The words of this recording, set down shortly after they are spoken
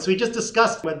So we just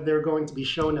discussed whether there are going to be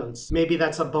show notes. Maybe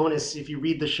that's a bonus. If you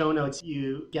read the show notes,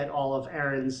 you get all of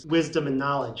Aaron's wisdom and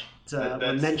knowledge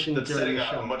mentioned during the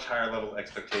show. That's a much higher level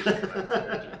expectation.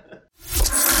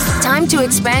 Time to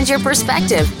expand your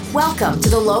perspective. Welcome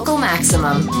to the Local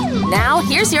Maximum. Now,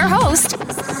 here's your host,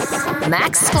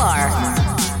 Max Sklar.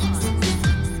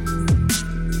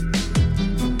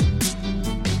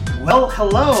 Well,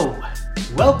 hello.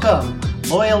 Welcome,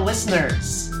 loyal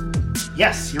listeners.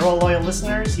 Yes, you're all loyal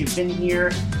listeners. You've been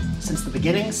here since the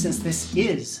beginning, since this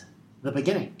is the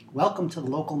beginning. Welcome to the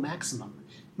Local Maximum.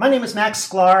 My name is Max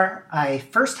Sklar. I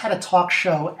first had a talk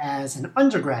show as an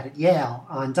undergrad at Yale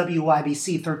on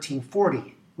WYBC 1340.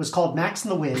 It was called Max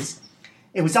and the Wiz.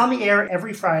 It was on the air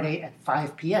every Friday at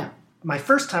 5 p.m. My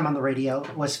first time on the radio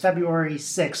was February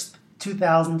 6th,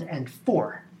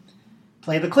 2004.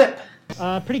 Play the clip.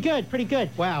 Pretty good.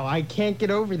 Wow, I can't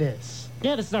get over this.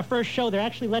 Yeah, this is our first show. They're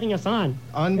actually letting us on.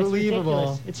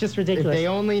 Unbelievable. It's just ridiculous. If they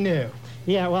only knew.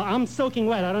 Yeah, well, I'm soaking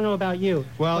wet. I don't know about you.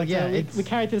 Well, but, yeah, we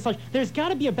carried through the sludge. There's got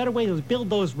to be a better way to build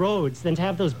those roads than to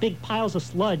have those big piles of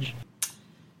sludge.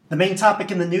 The main topic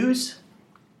in the news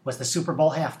was the Super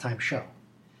Bowl halftime show.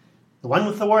 The one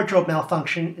with the wardrobe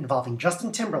malfunction involving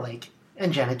Justin Timberlake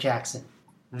and Janet Jackson.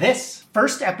 This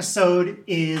first episode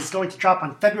is going to drop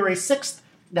on February 6th.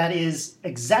 That is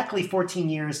exactly 14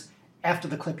 years after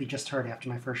the clip you just heard after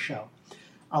my first show.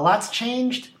 A lot's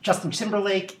changed. Justin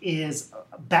Timberlake is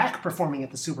back performing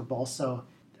at the Super Bowl, so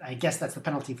I guess that's the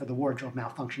penalty for the wardrobe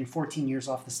malfunction, 14 years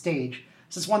off the stage.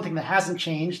 This is one thing that hasn't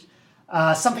changed.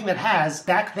 Something that has,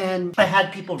 back then I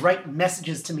had people write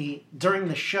messages to me during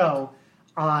the show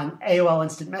on AOL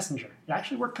Instant Messenger. It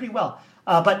actually worked pretty well.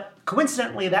 But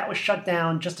coincidentally, that was shut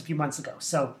down just a few months ago.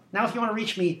 So now if you want to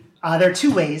reach me, there are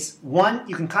two ways. One,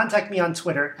 you can contact me on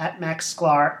Twitter at Max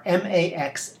Sklar,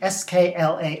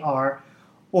 MaxSklar,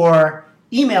 or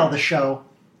email the show.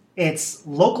 It's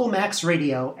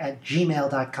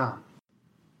localmaxradio@gmail.com.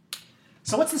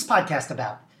 So what's this podcast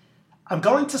about? I'm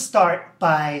going to start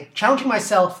by challenging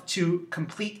myself to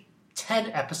complete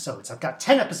 10 episodes. I've got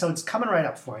 10 episodes coming right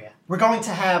up for you. We're going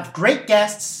to have great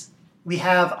guests. We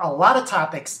have a lot of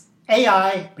topics: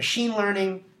 AI, machine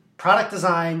learning, product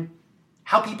design,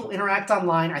 how people interact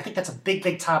online. I think that's a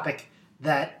big topic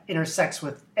that intersects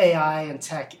with AI and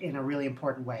tech in a really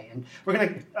important way. And we're going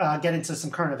to get into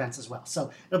some current events as well.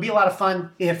 So it'll be a lot of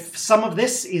fun. If some of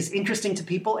this is interesting to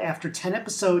people after 10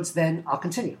 episodes, then I'll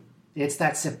continue. It's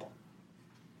that simple.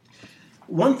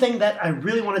 One thing that I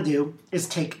really want to do is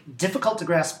take difficult to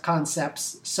grasp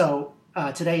concepts. So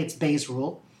today it's Bayes'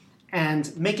 rule,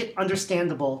 and make it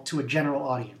understandable to a general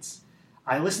audience.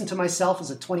 I listened to myself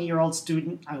as a 20-year-old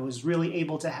student. I was really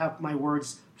able to have my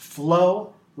words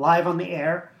flow live on the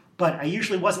air, but I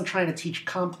usually wasn't trying to teach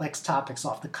complex topics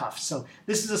off the cuff. So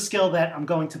this is a skill that I'm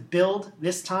going to build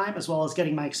this time, as well as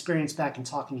getting my experience back in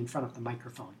talking in front of the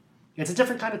microphone. It's a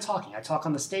different kind of talking. I talk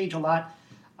on the stage a lot.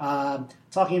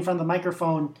 Talking in front of the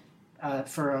microphone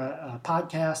for a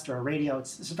podcast or a radio,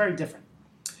 it's very different.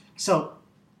 So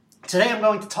today I'm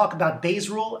going to talk about Bayes'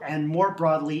 rule and more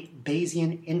broadly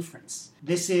Bayesian inference.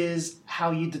 This is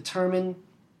how you determine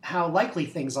how likely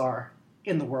things are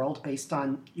in the world based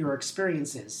on your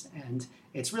experiences. And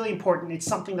it's really important. It's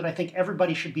something that I think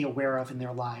everybody should be aware of in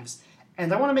their lives.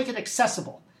 And I want to make it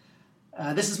accessible.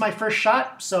 This is my first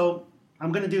shot, so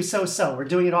I'm going to do so-so. We're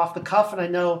doing it off the cuff, and I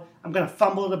know I'm going to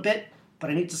fumble it a bit,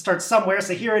 but I need to start somewhere,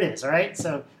 so here it is, all right?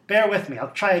 So bear with me. I'll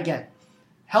try again.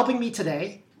 Helping me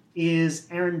today is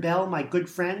Aaron Bell, my good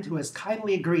friend, who has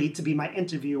kindly agreed to be my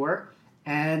interviewer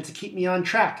and to keep me on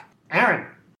track. Aaron,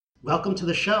 welcome to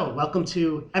the show. Welcome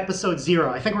to episode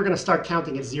 0. I think we're going to start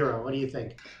counting at 0. What do you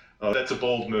think? Oh, that's a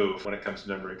bold move when it comes to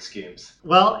numbering schemes.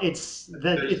 Well,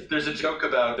 there's a joke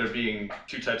about there being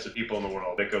two types of people in the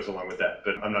world that goes along with that,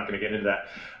 but I'm not going to get into that.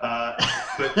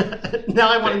 But now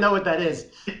I want to know what that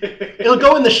is. It'll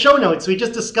go in the show notes. We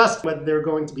just discussed whether there are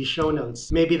going to be show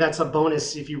notes. Maybe that's a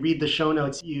bonus. If you read the show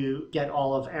notes, you get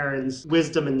all of Aaron's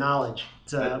wisdom and knowledge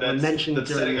mentioned during the show.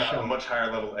 That's setting a much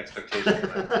higher level expectation.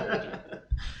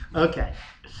 Okay.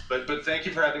 But thank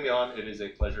you for having me on. It is a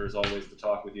pleasure, as always, to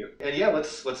talk with you. And yeah,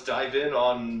 let's dive in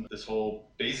on this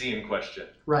whole Bayesian question.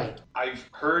 Right. I've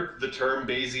heard the term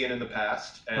Bayesian in the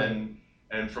past, and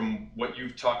from what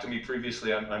you've talked to me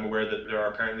previously, I'm aware that there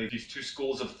are apparently these two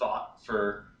schools of thought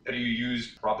for how do you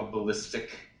use probabilistic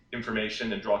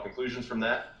information and draw conclusions from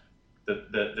that.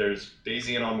 That there's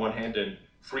Bayesian on one hand and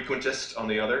frequentist on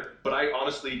the other. But I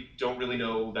honestly don't really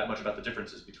know that much about the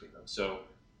differences between them. So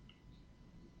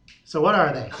what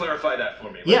are they? Clarify that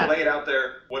for me. Yeah. Lay it out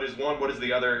there. What is one? What is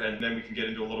the other? And then we can get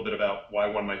into a little bit about why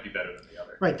one might be better than the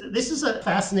other. Right. This is a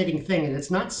fascinating thing, and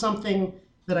it's not something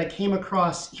that I came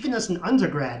across even as an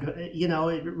undergrad. You know,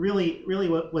 it really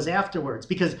was afterwards,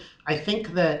 because I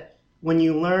think that when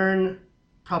you learn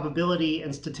probability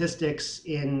and statistics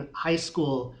in high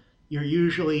school, you're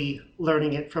usually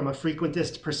learning it from a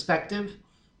frequentist perspective.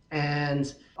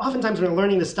 And oftentimes when you're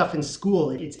learning this stuff in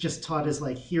school, it's just taught as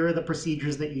like, here are the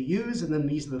procedures that you use, and then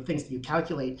these are the things that you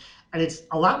calculate. And it's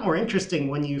a lot more interesting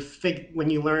when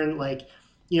you learn, like,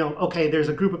 you know, okay, there's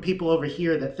a group of people over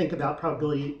here that think about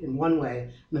probability in one way,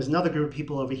 and there's another group of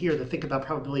people over here that think about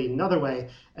probability in another way.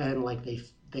 And like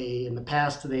they in the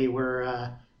past, they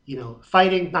were, you know,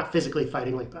 fighting, not physically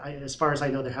fighting. Like, as far as I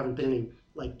know, there haven't been any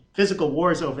like physical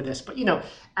wars over this, but, you know,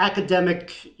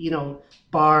 academic, you know,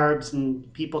 barbs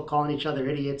and people calling each other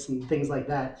idiots and things like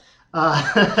that.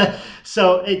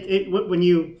 So when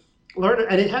you learn,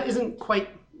 and it isn't quite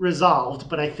resolved,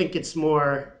 but I think it's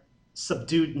more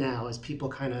subdued now as people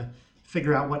kind of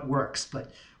figure out what works.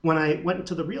 But when I went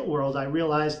into the real world, I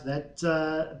realized that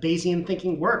Bayesian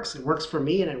thinking works. It works for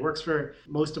me, and it works for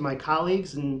most of my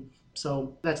colleagues, and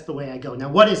so that's the way I go. Now,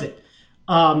 what is it?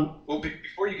 Well,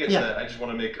 before you get to that, I just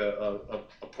want to make a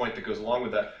point that goes along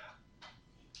with that.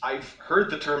 I've heard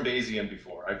the term Bayesian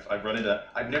before. I've run into that.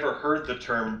 I've never heard the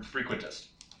term frequentist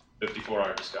before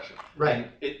our discussion. Right. And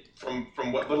it,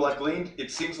 from what little I've gleaned, it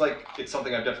seems like it's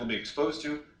something I've definitely been exposed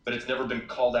to, but it's never been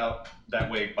called out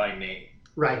that way by name.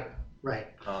 Right.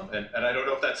 And I don't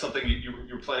know if that's something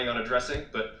you're planning on addressing,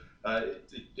 but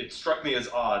it struck me as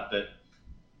odd that,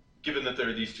 given that there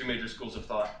are these two major schools of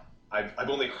thought, I've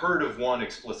only heard of one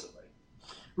explicitly.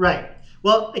 Right.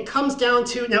 Well, it comes down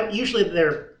to, now usually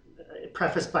they're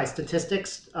prefaced by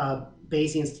statistics,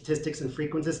 Bayesian statistics and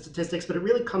frequentist statistics, but it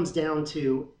really comes down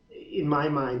to, in my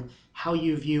mind, how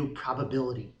you view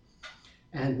probability.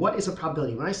 And what is a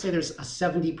probability? When I say there's a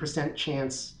 70%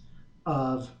 chance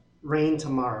of rain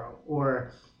tomorrow,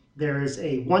 or there's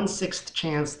a 1/6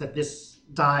 chance that this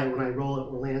die, when I roll it,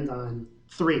 will land on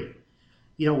 3.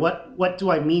 You know, what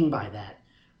do I mean by that?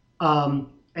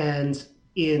 And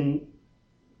in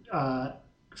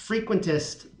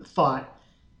frequentist thought,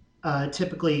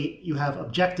 typically you have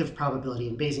objective probability,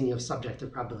 and Bayesian you have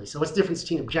subjective probability. So what's the difference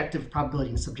between objective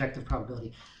probability and subjective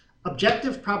probability?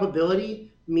 Objective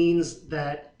probability means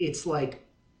that it's like,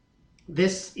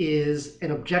 this is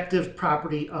an objective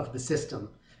property of the system.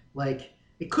 Like,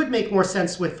 it could make more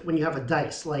sense with when you have a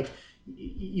dice. Like,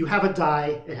 you have a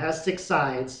die, it has 6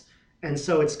 sides, and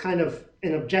so it's kind of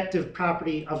an objective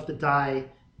property of the die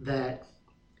that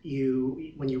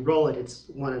when you roll it, it's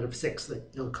 1 out of 6 that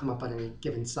it'll come up on any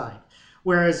given side.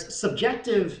 Whereas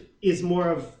subjective is more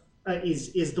of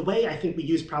is the way I think we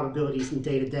use probabilities in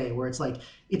day to day, where it's like,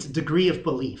 it's a degree of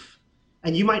belief,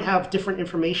 and you might have different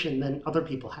information than other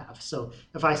people have. So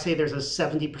if I say there's a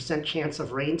 70% chance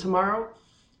of rain tomorrow,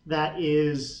 that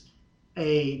is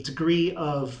a degree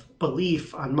of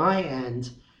belief on my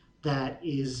end that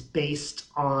is based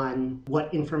on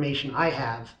what information I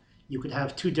have. You could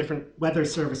have 2 different weather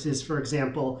services, for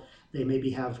example. They maybe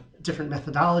have different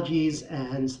methodologies,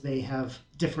 and they have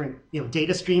different, you know,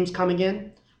 data streams coming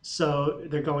in. So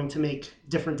they're going to make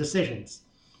different decisions.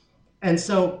 And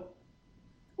so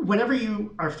whenever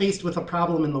you are faced with a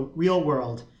problem in the real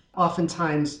world,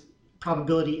 oftentimes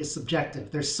probability is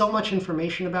subjective. There's so much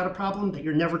information about a problem that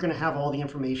you're never going to have all the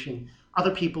information.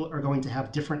 Other people are going to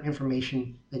have different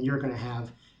information than you're going to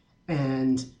have.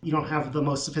 And you don't have the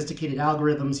most sophisticated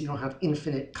algorithms. You don't have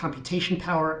infinite computation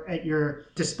power at your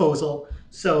disposal.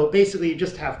 So basically, you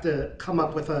just have to come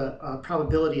up with a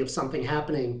probability of something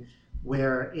happening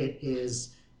where it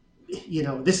is, you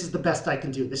know, this is the best I can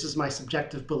do. This is my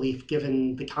subjective belief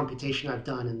given the computation I've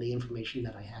done and the information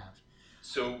that I have.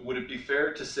 So would it be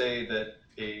fair to say that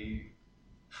a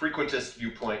frequentist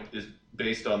viewpoint is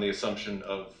based on the assumption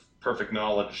of perfect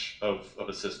knowledge of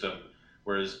a system,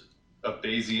 whereas a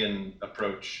Bayesian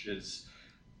approach is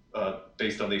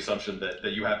based on the assumption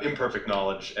that you have imperfect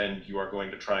knowledge and you are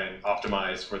going to try and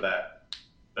optimize for that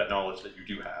knowledge that you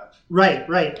do have?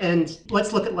 Right. And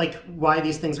let's look at like why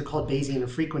these things are called Bayesian and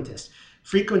frequentist.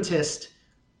 Frequentist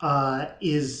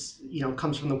is, you know,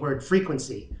 comes from the word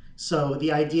frequency. So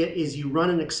the idea is you run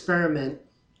an experiment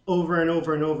over and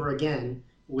over and over again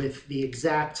with the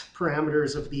exact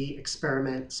parameters of the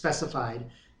experiment specified,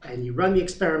 and you run the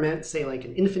experiment, say like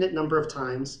an infinite number of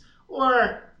times,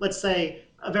 or let's say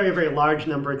a very, very large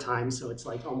number of times, so it's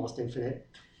like almost infinite,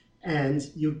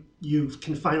 and you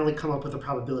can finally come up with a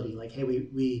probability, like, hey,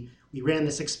 we ran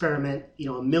this experiment, you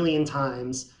know, 1,000,000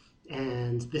 times,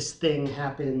 and this thing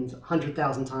happened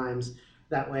 100,000 times.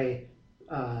 That way,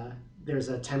 there's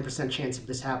a 10% chance of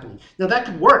this happening. Now that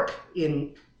could work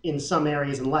in some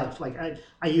areas in life. Like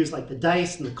I use like the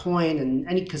dice and the coin and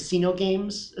any casino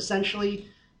games, essentially.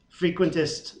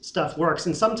 frequentist stuff works.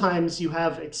 And sometimes you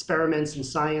have experiments in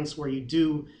science where you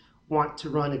do want to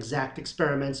run exact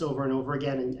experiments over and over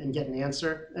again and get an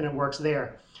answer, and it works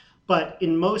there. But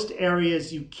in most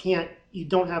areas, you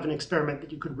don't have an experiment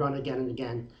that you could run again and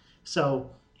again.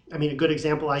 So, I mean, a good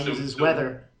example I use is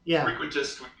weather. Yeah.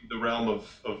 Frequentist would be the realm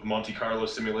of Monte Carlo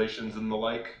simulations and the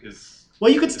like is.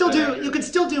 Well, you could still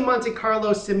do Monte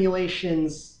Carlo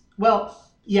simulations. Well,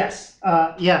 yes.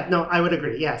 I would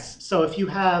agree. Yes. So if you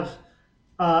have,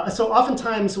 so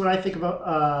oftentimes when I think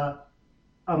about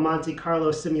a Monte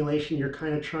Carlo simulation, you're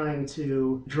kind of trying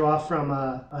to draw from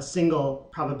a single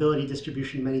probability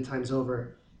distribution many times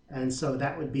over, and so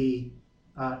that would be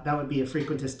a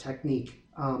frequentist technique.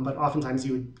 But oftentimes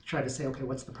you would try to say, okay,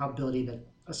 what's the probability that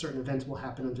a certain event will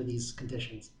happen under these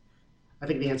conditions? I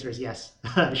think the answer is yes.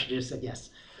 I should have just said yes.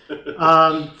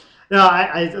 I'm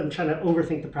trying to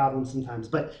overthink the problem sometimes,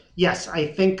 but yes, I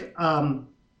think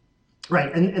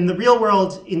right. And the real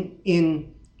world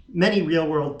in many real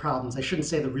world problems, I shouldn't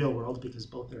say the real world because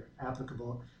both are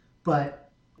applicable, but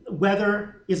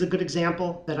weather is a good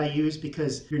example that I use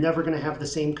because you're never going to have the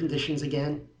same conditions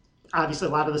again. Obviously,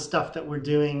 a lot of the stuff that we're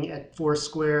doing at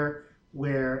Foursquare,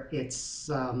 where it's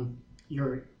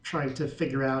you're trying to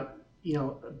figure out,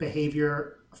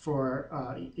 behavior for,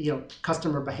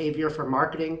 customer behavior for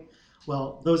marketing.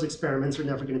 Well, those experiments are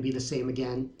never going to be the same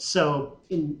again. So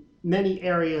in many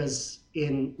areas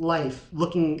in life,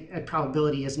 looking at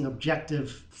probability as an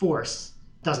objective force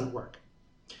doesn't work.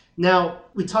 Now,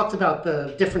 we talked about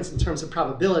the difference in terms of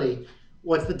probability.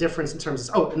 What's the difference in terms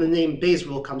of, and the name Bayes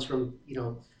rule comes from,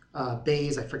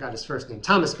 Bayes, I forgot his first name,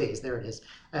 Thomas Bayes, there it is.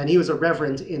 And he was a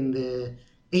reverend in the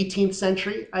 18th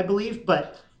century, I believe,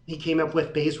 but he came up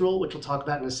with Bayes rule, which we'll talk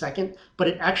about in a second. But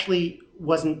it actually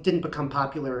didn't become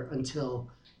popular until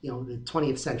the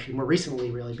 20th century, more recently,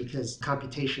 really, because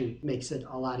computation makes it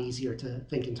a lot easier to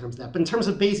think in terms of that. But in terms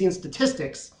of Bayesian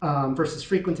statistics versus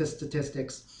frequentist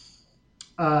statistics,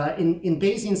 in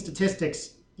Bayesian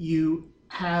statistics, you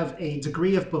have a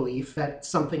degree of belief that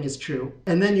something is true.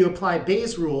 And then you apply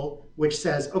Bayes' rule, which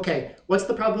says, okay, what's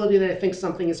the probability that I think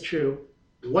something is true?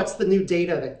 What's the new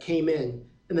data that came in?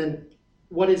 And then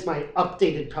what is my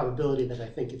updated probability that I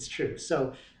think it's true?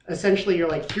 So essentially, you're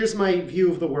like, here's my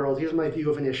view of the world, here's my view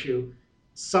of an issue.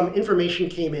 Some information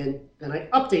came in, and I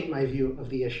update my view of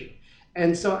the issue.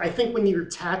 And so I think when you're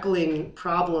tackling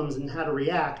problems and how to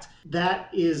react, that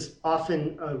is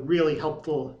often a really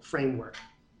helpful framework.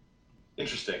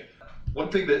 Interesting.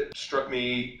 One thing that struck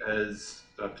me as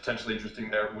potentially interesting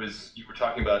there was you were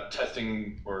talking about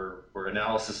testing or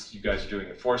analysis you guys are doing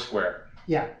at Foursquare.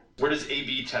 Yeah. Where does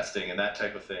A/B testing and that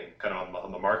type of thing, kind of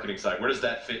on the marketing side, where does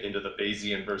that fit into the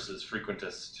Bayesian versus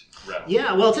frequentist realm?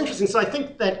 Yeah, well, it's interesting. So I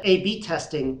think that A/B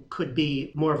testing could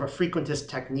be more of a frequentist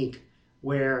technique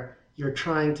where you're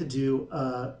trying to do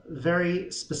a very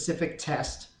specific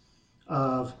test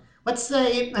of, let's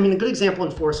say, a good example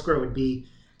in Foursquare would be,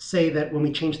 say that when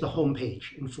we change the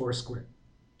homepage in Foursquare,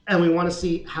 and we want to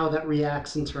see how that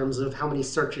reacts in terms of how many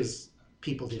searches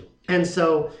people do. And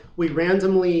so we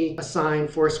randomly assign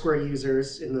Foursquare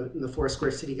users in the Foursquare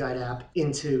City Guide app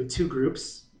into two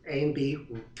groups, A and B,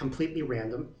 completely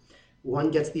random.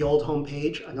 One gets the old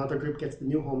homepage, another group gets the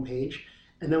new homepage,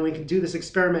 and then we can do this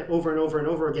experiment over and over and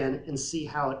over again and see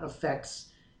how it affects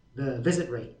the visit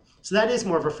rate. So that is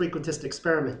more of a frequentist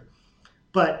experiment.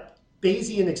 But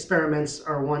Bayesian experiments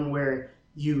are one where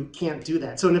you can't do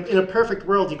that. So in a perfect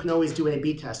world, you can always do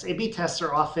A/B tests. A/B tests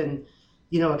are often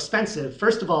expensive.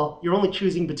 First of all, you're only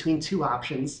choosing between two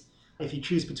options. If you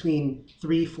choose between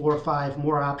 3, 4, 5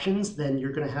 more options, then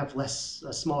you're going to have a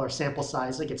smaller sample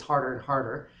size. It gets harder and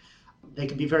harder. They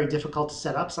can be very difficult to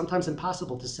set up, sometimes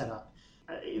impossible to set up.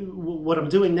 What I'm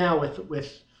doing now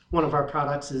with one of our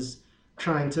products is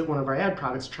one of our ad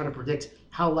products, trying to predict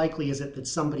how likely is it that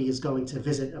somebody is going to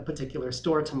visit a particular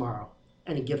store tomorrow,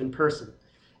 any given person.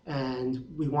 And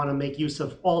we want to make use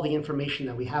of all the information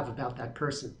that we have about that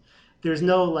person. There's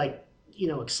no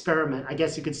experiment. I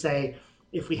guess you could say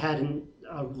if we had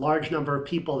a large number of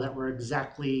people that were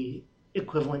exactly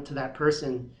equivalent to that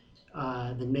person,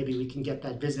 then maybe we can get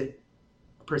that visit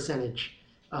percentage,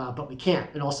 but we can't.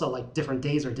 And also different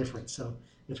days are different. So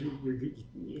it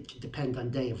can depend on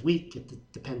day of week, it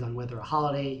could depend on whether a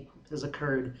holiday has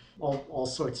occurred, all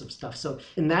sorts of stuff. So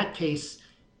in that case,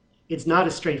 it's not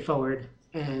as straightforward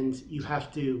and you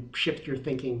have to shift your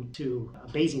thinking to a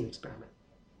Bayesian experiment.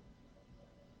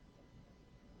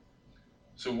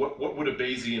 So what would a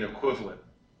Bayesian equivalent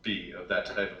be of that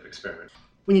type of experiment?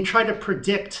 When you try to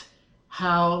predict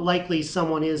how likely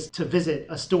someone is to visit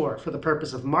a store for the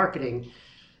purpose of marketing,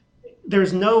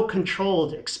 there's no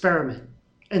controlled experiment.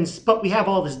 But we have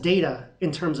all this data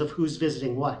in terms of who's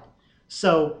visiting what.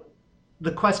 So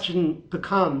the question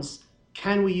becomes,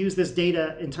 can we use this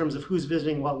data in terms of who's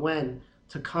visiting what when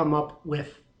to come up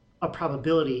with a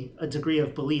probability, a degree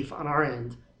of belief on our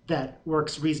end that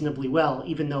works reasonably well,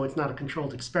 even though it's not a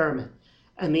controlled experiment?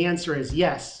 And the answer is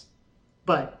yes,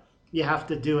 but you have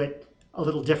to do it a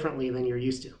little differently than you're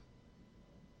used to.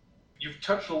 You've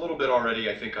touched a little bit already,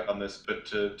 I think, on this, but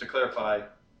to clarify,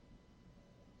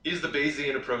 is the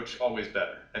Bayesian approach always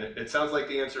better? And it sounds like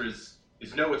the answer is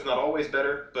no, it's not always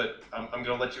better, but I'm going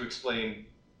to let you explain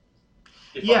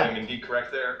if I'm indeed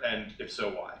correct there, and if so,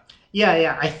 why.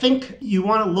 Yeah. I think you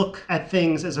want to look at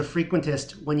things as a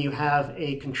frequentist when you have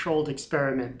a controlled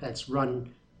experiment that's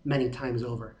run many times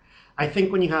over. I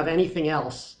think when you have anything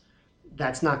else,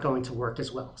 that's not going to work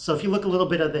as well. So if you look a little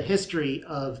bit of the history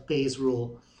of Bayes'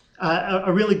 rule,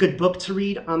 a really good book to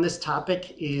read on this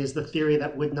topic is The Theory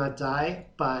That Would Not Die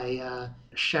by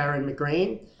Sharon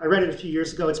McGrain. I read it a few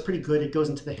years ago. It's pretty good. It goes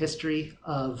into the history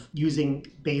of using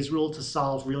Bayes' rule to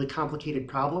solve really complicated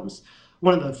problems.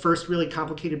 One of the first really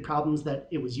complicated problems that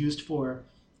it was used for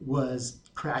was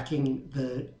cracking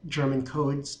the German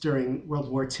codes during World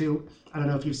War II. I don't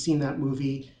know if you've seen that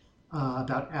movie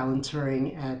about Alan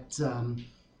Turing at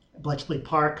Bletchley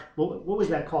Park. What was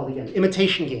that called again?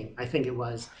 Imitation Game, I think it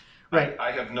was. Right.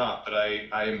 I have not, but I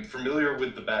am familiar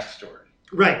with the backstory.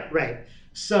 Right.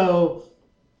 So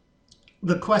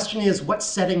the question is, what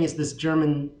setting is this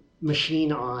German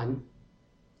machine on?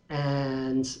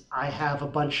 And I have a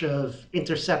bunch of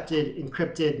intercepted,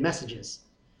 encrypted messages.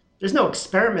 There's no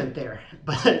experiment there,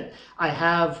 but I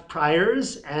have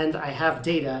priors and I have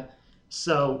data.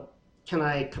 So can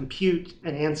I compute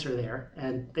an answer there?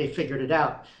 And they figured it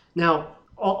out. Now,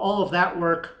 all of that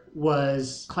work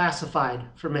was classified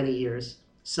for many years.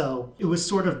 So it was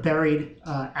sort of buried.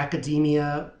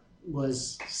 Academia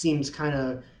seems kind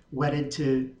of wedded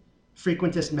to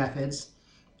frequentist methods.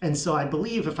 And so I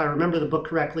believe, if I remember the book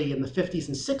correctly, in the 50s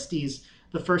and 60s,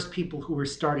 the first people who were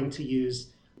starting to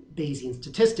use Bayesian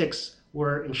statistics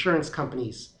were insurance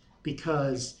companies,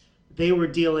 because they were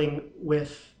dealing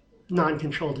with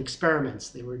non-controlled experiments.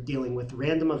 They were dealing with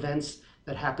random events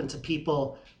that happened to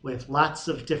people with lots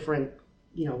of different,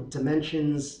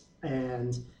 dimensions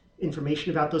and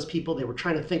information about those people. They were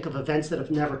trying to think of events that have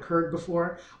never occurred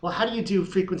before. Well, how do you do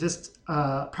frequentist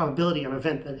probability on an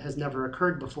event that has never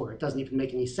occurred before? It doesn't even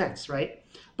make any sense, right?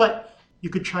 But you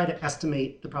could try to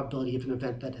estimate the probability of an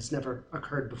event that has never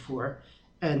occurred before.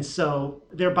 And so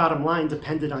their bottom line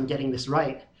depended on getting this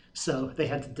right. So they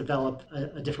had to develop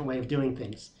a different way of doing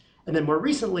things. And then more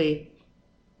recently,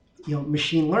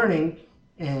 machine learning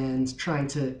and trying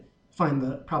to find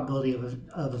the probability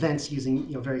of events using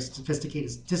very sophisticated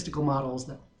statistical models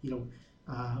that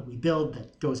we build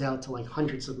that goes out to like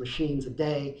hundreds of machines a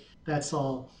day. That's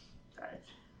all.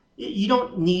 You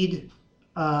don't need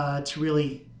to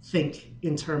really think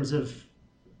in terms of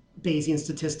Bayesian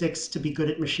statistics to be good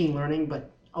at machine learning,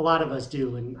 but a lot of us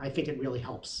do, and I think it really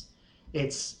helps.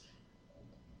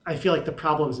 I feel like the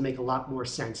problems make a lot more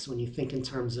sense when you think in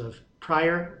terms of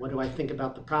prior, what do I think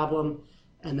about the problem?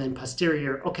 And then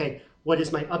posterior, okay, what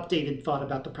is my updated thought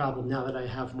about the problem now that I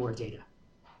have more data?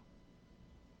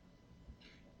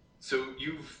 So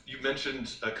you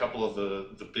mentioned a couple of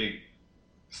the big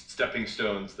stepping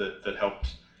stones that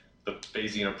helped the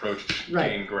Bayesian approach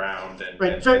gain ground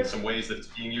and some ways that it's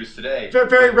being used today.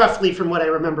 Very roughly from what I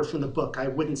remember from the book. I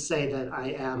wouldn't say that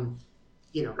I am,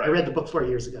 I read the book 4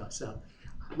 years ago, so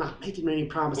I'm not making any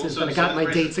promises, but I got my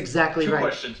dates exactly right. Two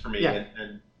questions for me,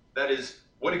 and that is,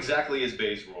 what exactly is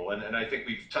Bayes' rule? And I think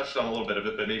we've touched on a little bit of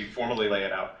it, but maybe formally lay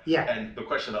it out. Yeah. And the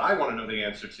question that I want to know the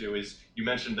answer to is, you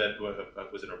mentioned that,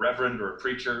 was it a reverend or a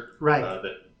preacher? Right.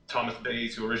 That Thomas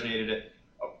Bayes, who originated it,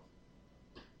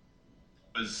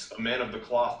 was a man of the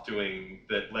cloth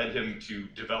that led him to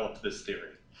develop this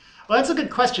theory? Well, that's a good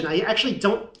question. I actually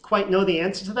don't quite know the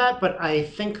answer to that, but I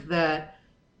think that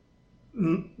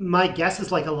my guess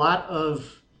is like a lot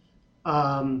of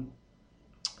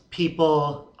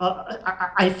people,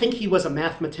 I think he was a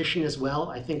mathematician as well.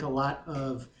 I think a lot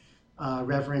of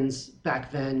reverends back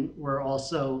then were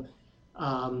also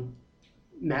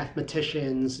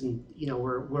mathematicians and,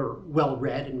 were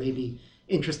well-read and maybe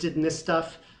interested in this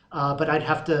stuff. But I'd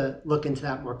have to look into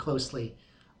that more closely.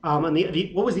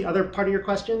 And what was the other part of your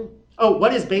question? Oh,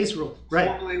 what is Bayes' rule? Right.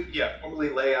 Formally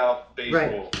lay out Bayes'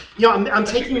 rule. I'm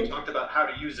taking. We talked about how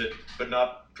to use it, but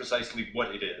not precisely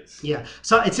what it is. Yeah.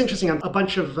 So it's interesting. A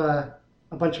bunch of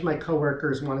my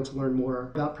coworkers wanted to learn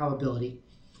more about probability,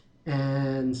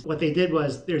 and what they did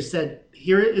was they said,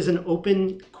 here is an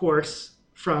open course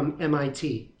from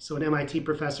MIT. So an MIT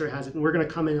professor has it, and we're going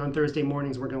to come in on Thursday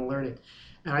mornings. We're going to learn it.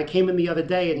 And I came in the other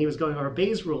day and he was going over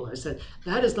Bayes' rule. I said,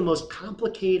 that is the most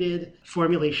complicated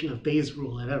formulation of Bayes'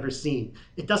 rule I've ever seen.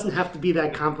 It doesn't have to be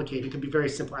that complicated. It could be very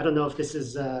simple. I don't know if this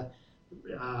is,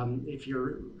 if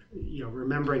you're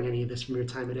remembering any of this from your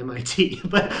time at MIT,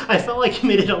 but I felt like he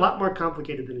made it a lot more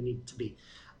complicated than it needed to be.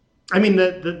 I mean,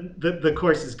 the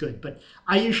course is good, but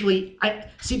I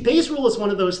see Bayes' rule is one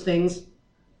of those things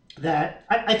that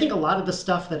I think a lot of the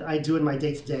stuff that I do in my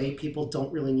day-to-day, people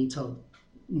don't really need to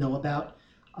know about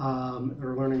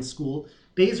or learn in school.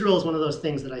 Bayes' rule is one of those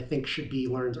things that I think should be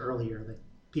learned earlier, that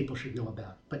people should know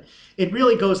about. But it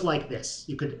really goes like this.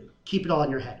 You could keep it all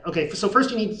in your head. Okay, so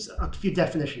first you need a few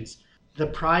definitions. The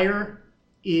prior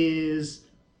is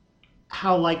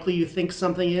how likely you think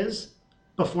something is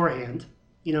beforehand,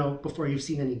 before you've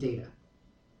seen any data.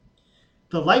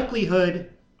 The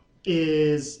likelihood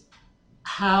is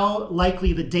how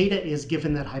likely the data is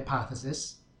given that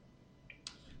hypothesis.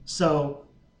 So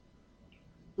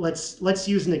let's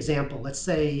use an example. Let's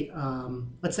say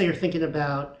you're thinking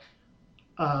about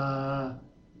I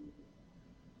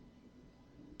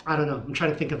don't know. I'm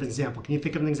trying to think of an example. Can you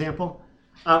think of an example?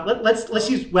 Let's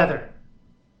use weather.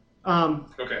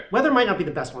 Okay. Weather might not be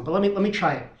the best one, but let me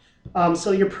try it.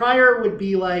 So your prior would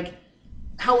be like,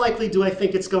 how likely do I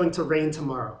think it's going to rain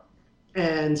tomorrow?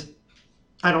 And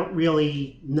I don't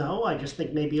really know. I just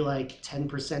think maybe like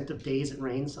 10% of days it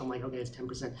rains. So I'm like, okay, it's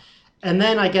 10%. And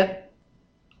then I get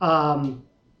the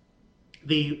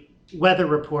weather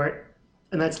report,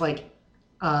 and that's like,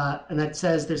 and that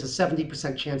says there's a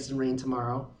 70% chance of rain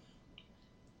tomorrow.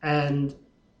 And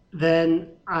then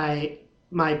my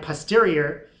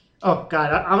posterior, oh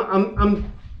God,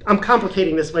 I'm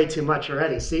complicating this way too much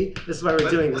already. See, this is why we're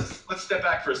doing this. Let's step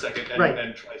back for a second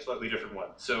and try a slightly different one.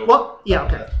 So, well, yeah,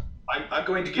 okay. I'm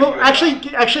going to give you actually,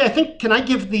 I think, can I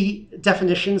give the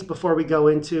definitions before we go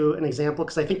into an example?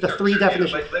 Because I think the three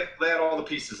definitions... Yeah, lay out all the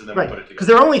pieces and then we'll put it together. Because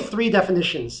there are only three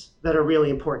definitions that are really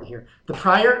important here. The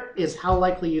prior is how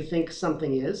likely you think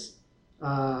something is,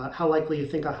 how likely you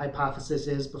think a hypothesis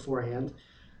is beforehand.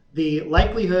 The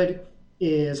likelihood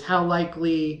is how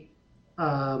likely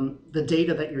the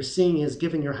data that you're seeing is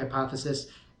given your hypothesis.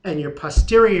 And your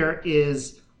posterior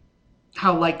is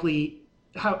how likely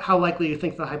you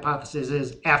think the hypothesis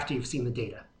is after you've seen the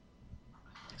data.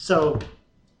 So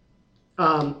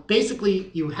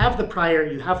basically, you have the prior,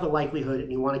 you have the likelihood, and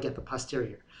you want to get the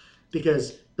posterior.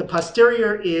 Because the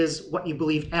posterior is what you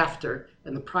believe after,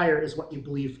 and the prior is what you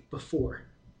believe before.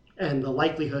 And the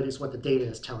likelihood is what the data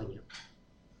is telling you.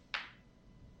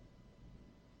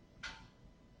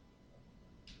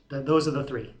 Those are the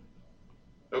three.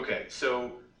 Okay,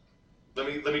 so let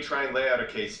me try and lay out a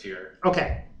case here.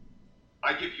 Okay.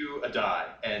 I give you a die,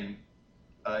 and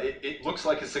it looks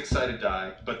like a six-sided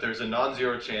die, but there's a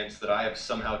non-zero chance that I have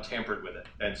somehow tampered with it,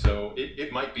 and so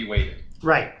it might be weighted.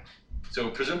 Right. So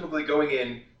presumably going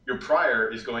in, your prior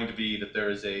is going to be that there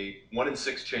is a 1 in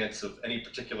 6 chance of any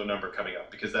particular number coming up,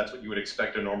 because that's what you would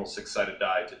expect a normal six-sided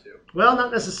die to do. Well,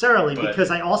 not necessarily, because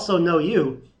I also know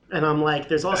you, and I'm like,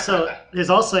 there's also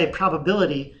a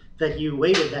probability that you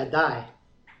weighted that die.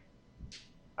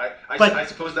 I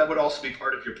suppose that would also be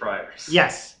part of your priors.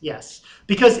 Yes.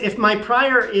 Because if my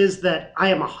prior is that I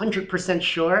am 100%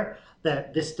 sure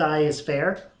that this die is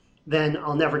fair, then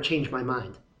I'll never change my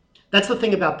mind. That's the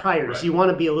thing about priors. Right. You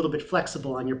want to be a little bit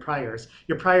flexible on your priors.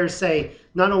 Your priors say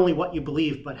not only what you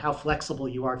believe, but how flexible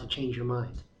you are to change your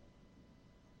mind.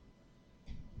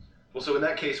 Well, so in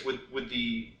that case, would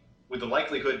the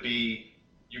likelihood be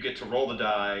you get to roll the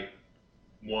die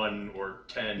 1 or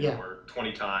 10 or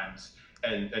 20 times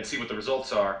and see what the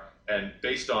results are, and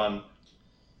based on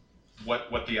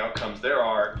what the outcomes there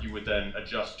are, you would then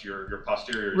adjust your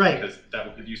posteriors, right, because that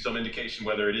will give you some indication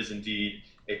whether it is indeed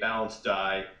a balanced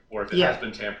die or if it has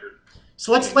been tampered.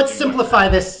 So let's simplify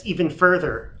this even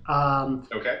further.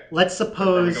 Okay. Let's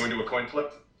suppose... Are we going to a coin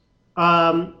flip?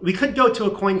 We could go to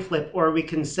a coin flip, or we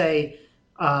can say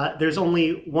there's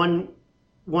only one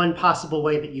possible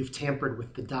way that you've tampered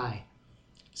with the die.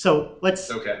 So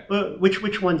let's. Okay.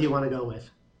 Which one do you want to go with?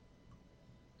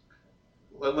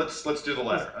 Let's do the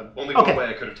latter. Only one way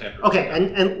I could have tampered. Okay,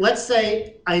 and let's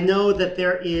say I know that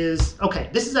there is. Okay,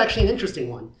 this is actually an interesting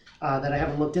one that I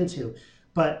haven't looked into.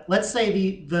 But let's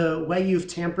say the way you've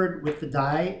tampered with the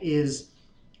die is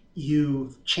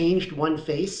you've changed one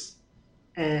face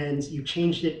and you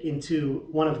changed it into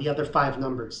one of the other 5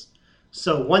 numbers.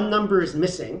 So one number is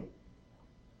missing,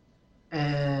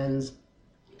 and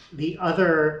the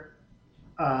other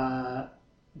 5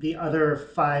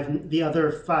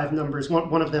 numbers,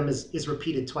 one of them is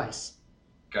repeated twice.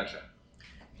 Gotcha.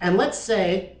 And let's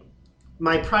say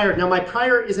my prior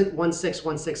isn't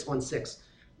 161616.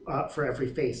 for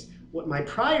every face. What my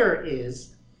prior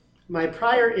is,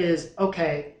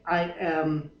 okay, I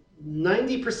am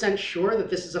 90% sure that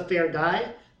this is a fair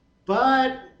die,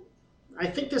 but I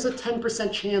think there's a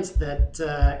 10% chance that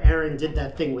Aaron did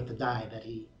that thing with the die, that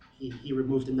he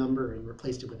removed a number and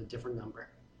replaced it with a different number.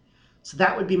 So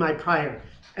that would be my prior.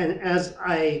 And as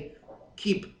I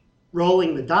keep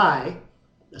rolling the die,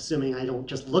 assuming I don't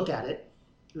just look at it,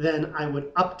 then I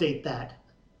would update that,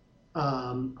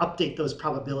 update those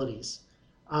probabilities.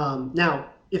 Now,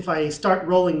 if I start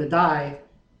rolling the die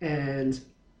and,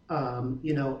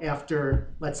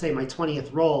 after, let's say, my 20th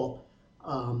roll,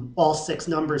 all 6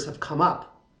 numbers have come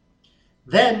up,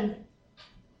 then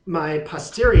my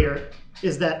posterior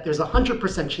is that there's a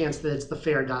 100% chance that it's the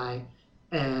fair die,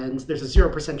 and there's a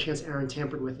 0% chance Aaron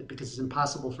tampered with it because it's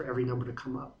impossible for every number to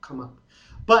come up.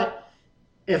 But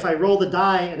if I roll the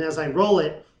die, and as I roll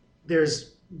it,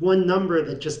 there's one number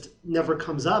that just never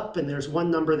comes up, and there's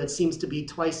one number that seems to be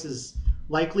twice as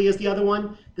likely as the other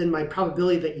one, then my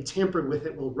probability that you tampered with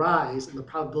it will rise, and the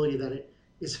probability that it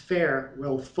is fair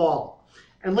will fall.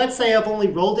 And let's say I've only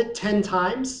rolled it 10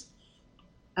 times,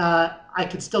 I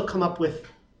could still come up with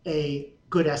a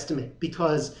good estimate,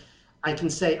 because I can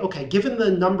say, okay, given the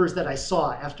numbers that I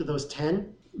saw after those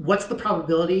 10, what's the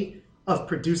probability of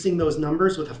producing those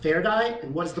numbers with a fair die,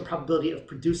 and what is the probability of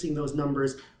producing those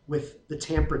numbers with the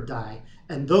tampered die?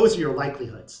 And those are your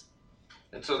likelihoods.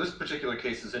 And so this particular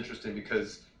case is interesting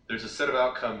because there's a set of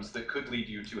outcomes that could lead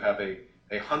you to have a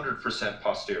 100%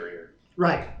 posterior.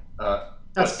 Right.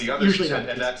 That's the other usually percent,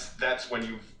 and that's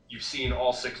when you've seen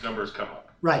all 6 numbers come up.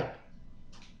 Right.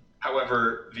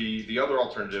 However, the other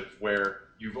alternative, where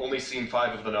you've only seen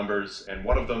 5 of the numbers and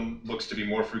one of them looks to be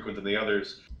more frequent than the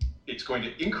others, it's going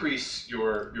to increase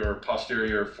your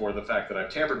posterior for the fact that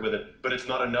I've tampered with it, but it's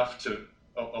not enough to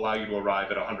allow you to arrive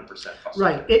at 100%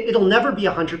 posterior. Right. It'll never be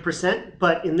 100%,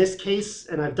 but in this case,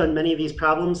 and I've done many of these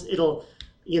problems, it'll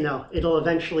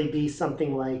eventually be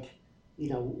something like,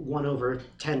 1 over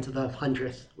 10 to the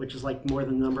 100th, which is like more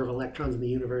than the number of electrons in the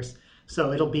universe.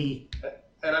 So it'll be...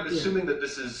 And I'm assuming that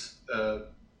this is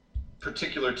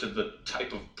particular to the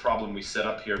type of problem we set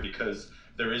up here, because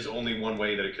there is only one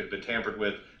way that it could have been tampered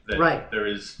with, that right. There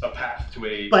is a path to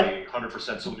a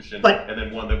 100% solution, and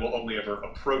then one that will only ever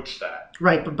approach that.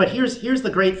 Right, but here's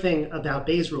the great thing about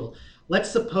Bayes' rule.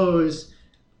 Let's suppose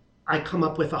I come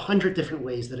up with 100 different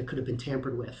ways that it could have been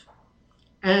tampered with,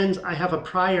 and I have a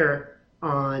prior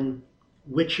on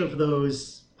which of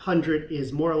those 100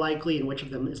 is more likely and which of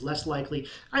them is less likely.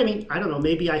 I mean, I don't know,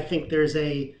 maybe I think there's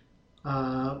a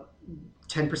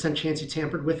 10% chance you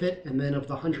tampered with it, and then of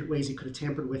the 100 ways you could have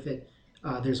tampered with it,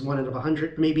 there's 1 out of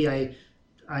 100. Maybe I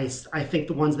think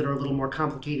the ones that are a little more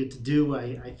complicated to do,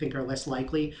 I think are less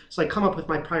likely. So I come up with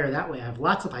my prior that way. I have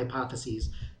lots of hypotheses.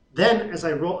 Then as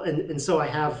I roll, and so I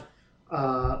have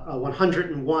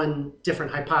 101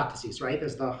 different hypotheses, right?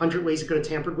 There's the 100 ways you could have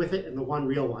tampered with it and the 1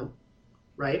 real one,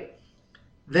 right?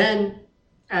 Then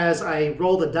as I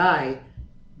roll the die,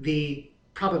 the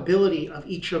probability of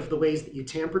each of the ways that you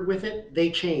tampered with it, they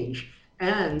change.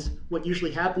 And what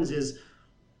usually happens is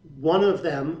one of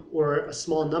them, or a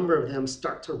small number of them,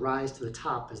 start to rise to the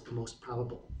top as the most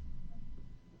probable.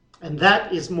 And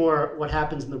that is more what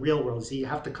happens in the real world. So you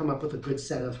have to come up with a good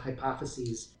set of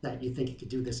hypotheses that you think you could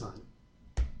do this on.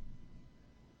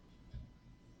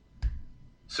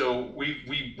 So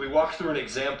we walked through an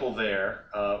example there,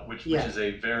 which is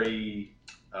a very,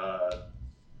 I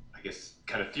guess,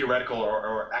 kind of theoretical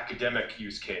or academic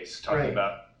use case, talking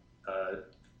about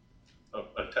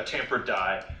a tampered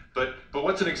die. But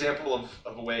what's an example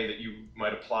of a way that you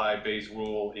might apply Bayes'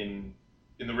 rule in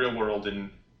the real world,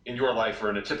 in your life, or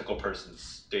in a typical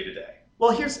person's day-to-day?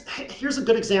 Well, here's a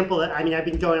good example. That, I mean, I've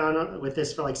been going on with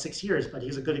this for like 6 years, but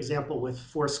here's a good example with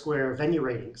Foursquare venue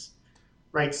ratings,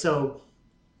 right? So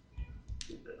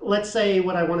let's say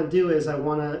what I want to do is I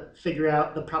want to figure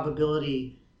out the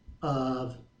probability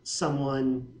of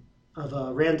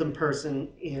a random person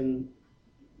in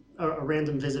a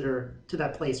random visitor to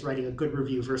that place writing a good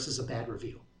review versus a bad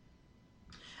review.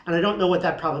 And I don't know what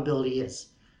that probability is.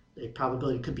 The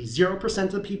probability could be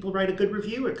 0% of people write a good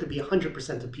review, or it could be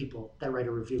 100% of people that write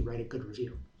a review write a good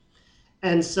review.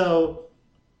 And so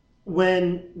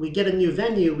when we get a new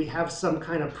venue, we have some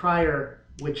kind of prior,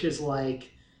 which is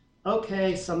like,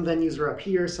 okay, some venues are up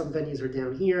here, some venues are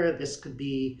down here. This could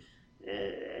be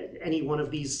any one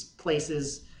of these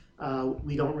places.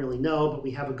 We don't really know, but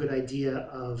we have a good idea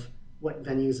of what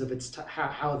venues of its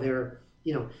how they're,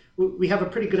 we have a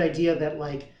pretty good idea that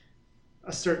like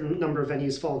a certain number of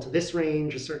venues fall into this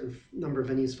range, a certain number of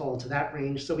venues fall into that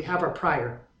range. So we have our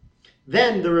prior.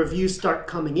 Then the reviews start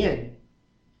coming in,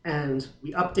 and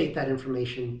we update that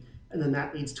information, and then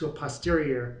that leads to a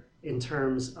posterior in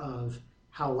terms of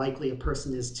how likely a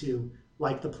person is to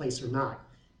like the place or not.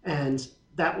 And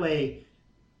that way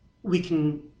we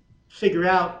can figure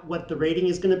out what the rating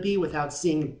is going to be without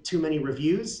seeing too many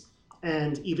reviews.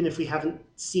 And even if we haven't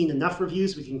seen enough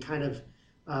reviews, we can kind of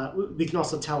we can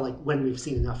also tell like when we've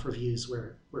seen enough reviews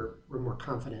where we're more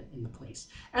confident in the place.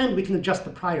 And we can adjust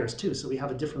the priors too. So we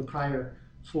have a different prior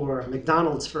for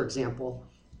McDonald's, for example,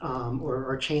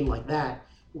 or a chain like that,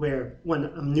 where when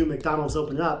a new McDonald's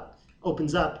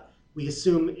opens up, we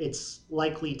assume it's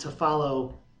likely to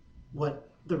follow what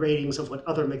the ratings of what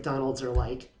other McDonald's are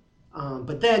like.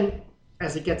 But then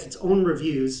as it gets its own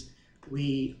reviews,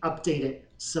 we update it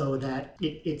so that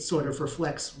it sort of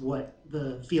reflects what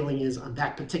the feeling is on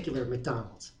that particular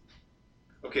McDonald's.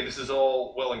 Okay, this is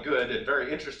all well and good and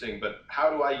very interesting, but how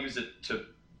do I use it to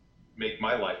make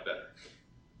my life better?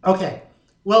 Okay,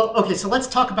 so let's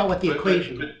talk about what the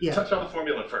equation. But touch on the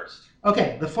formula first.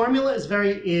 Okay, the formula is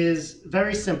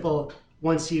very simple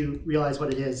once you realize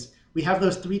what it is. We have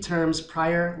those three terms,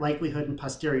 prior, likelihood, and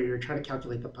posterior. You're trying to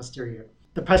calculate the posterior.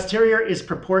 The posterior is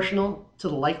proportional to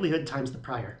the likelihood times the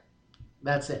prior.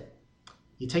 That's it.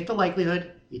 You take the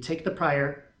likelihood, you take the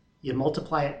prior, you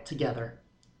multiply it together,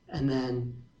 and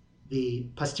then the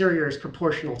posterior is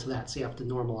proportional to that, so you have to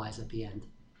normalize at the end.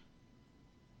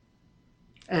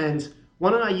 And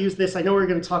why don't I use this? I know we're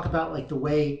going to talk about like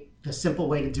the simple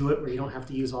way to do it, where you don't have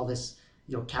to use all this,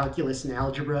 calculus and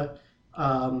algebra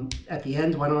at the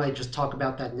end. Why don't I just talk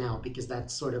about that now, because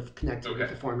that's sort of connected with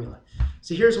the formula.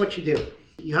 So here's what you do.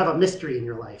 You have a mystery in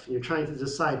your life, and you're trying to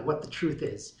decide what the truth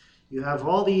is. You have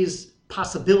all these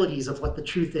possibilities of what the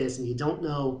truth is, and you don't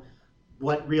know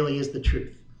what really is the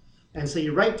truth. And so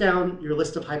you write down your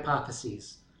list of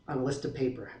hypotheses on a list of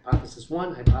paper. Hypothesis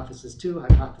 1, hypothesis 2,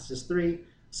 hypothesis 3,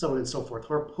 so on and so forth.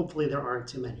 Hopefully there aren't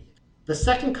too many. The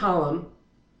second column,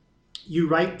 you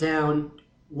write down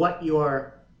what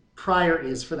your prior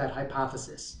is for that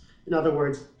hypothesis. In other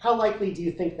words, how likely do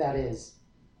you think that is,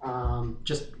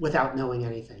 just without knowing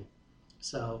anything?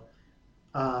 So,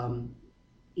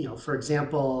 for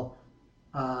example,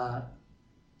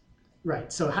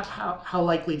 right. So how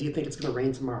likely do you think it's going to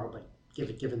rain tomorrow? But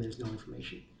given there's no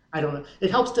information, I don't know. It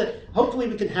helps to. Hopefully,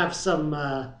 we can have some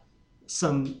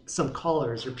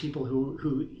callers or people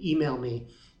who email me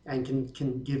and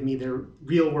can give me their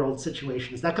real world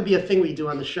situations. That could be a thing we do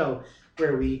on the show,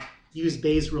 where we use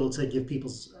Bayes' rule to give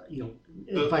people's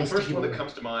advice. The first one that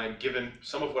comes to mind, given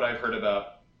some of what I've heard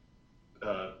about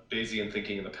Bayesian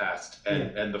thinking in the past,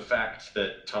 and the fact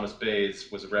that Thomas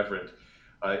Bayes was a reverend,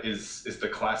 is the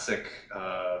classic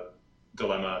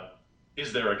dilemma: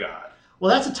 is there a God? Well,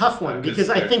 that's a tough one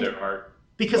because I think there are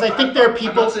people.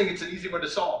 I'm not saying it's an easy one to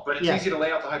solve, but it's easy to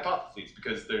lay out the hypotheses,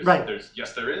 because there's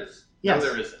yes there is, no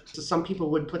there isn't. So some people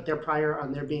would put their prior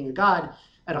on there being a God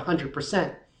at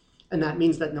 100%, and that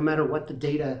means that no matter what the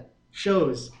data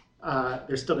shows,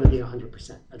 they're still going to be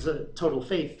 100%. That's a total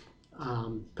faith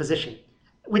position,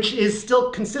 which is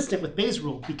still consistent with Bayes'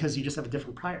 rule because you just have a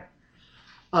different prior.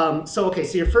 So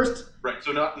your first... Right,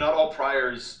 so not all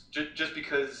priors, just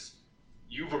because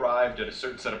you've arrived at a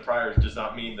certain set of priors does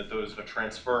not mean that those are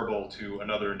transferable to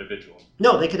another individual.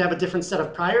 No, they could have a different set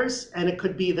of priors, and it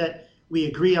could be that we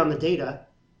agree on the data,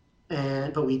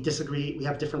 but we disagree, we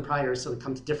have different priors, so we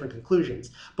come to different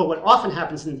conclusions. But what often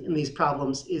happens in these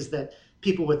problems is that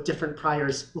people with different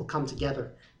priors will come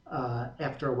together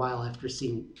after a while, after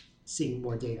seeing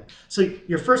more data. So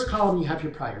your first column, you have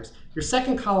your priors. Your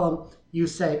second column, you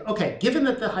say, okay, given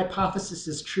that the hypothesis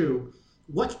is true,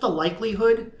 what's the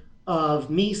likelihood of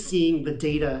me seeing the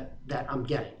data that I'm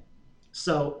getting?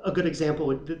 So a good example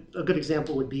would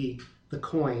be the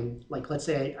coin. Like, let's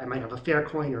say I might have a fair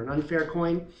coin or an unfair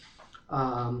coin.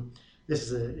 This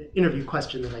is an interview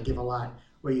question that I give a lot,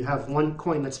 where you have one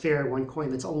coin that's fair, one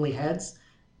coin that's only heads.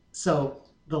 So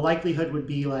the likelihood would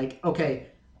be like,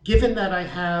 okay, given that I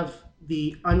have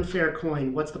the unfair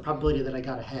coin, what's the probability that I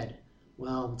got a head?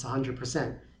 Well, it's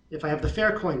 100%. If I have the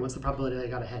fair coin, what's the probability that I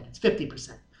got a head? It's 50%.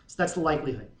 So that's the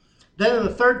likelihood. Then in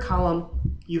the third column,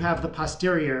 you have the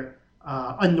posterior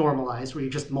unnormalized, where you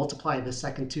just multiply the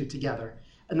second two together.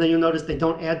 And then you'll notice they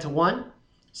don't add to 1.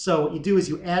 So what you do is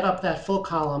you add up that full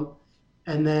column,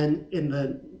 and then in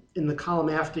the column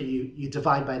after you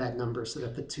divide by that number, so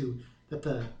that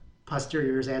the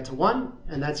posteriors add to 1,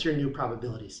 and that's your new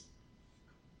probabilities.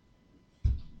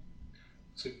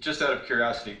 So just out of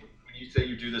curiosity, when you say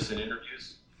you do this in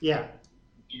interviews, yeah,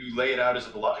 do you lay it out as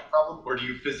a logic problem, or do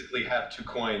you physically have two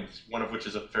coins, one of which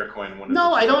is a fair coin, one?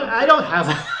 No, I don't have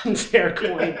a unfair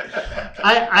coin.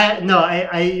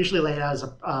 I usually lay it out as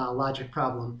a logic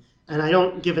problem, And I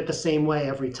don't give it the same way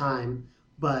every time,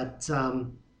 but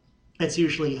it's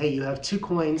usually, hey, you have 2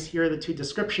 coins, here are the 2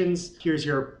 descriptions, here's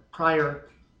your prior,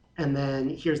 and then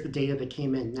here's the data that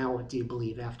came in. Now what do you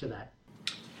believe after that?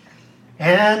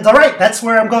 And all right, that's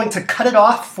where I'm going to cut it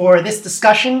off for this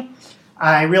discussion.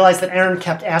 I realized that Aaron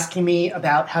kept asking me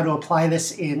about how to apply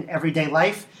this in everyday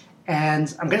life,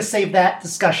 and I'm going to save that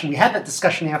discussion. We had that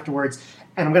discussion afterwards,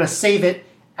 and I'm going to save it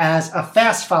as a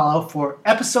fast follow for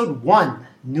episode 1,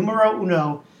 numero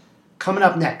uno, coming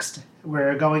up next.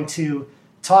 We're going to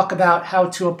talk about how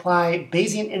to apply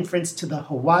Bayesian inference to the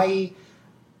Hawaii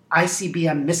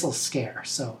ICBM missile scare.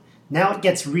 So now it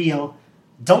gets real.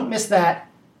 Don't miss that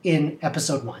in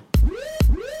episode 1.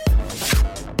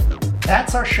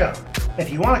 That's our show.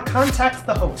 If you want to contact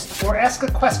the host or ask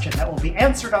a question that will be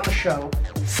answered on the show,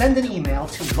 send an email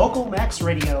to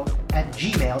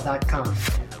localmaxradio@gmail.com.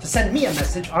 To send me a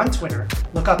message on Twitter,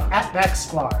 look up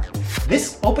 @MaxSklar.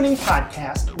 This opening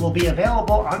podcast will be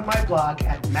available on my blog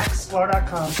at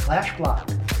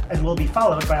maxsklar.com/blog and will be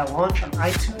followed by a launch on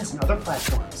iTunes and other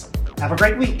platforms. Have a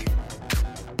great week.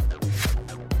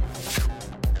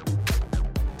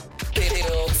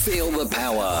 Feel the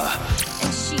power.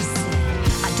 And she said,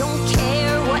 I don't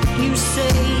care what you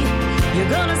say, you're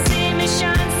gonna see me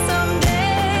shine.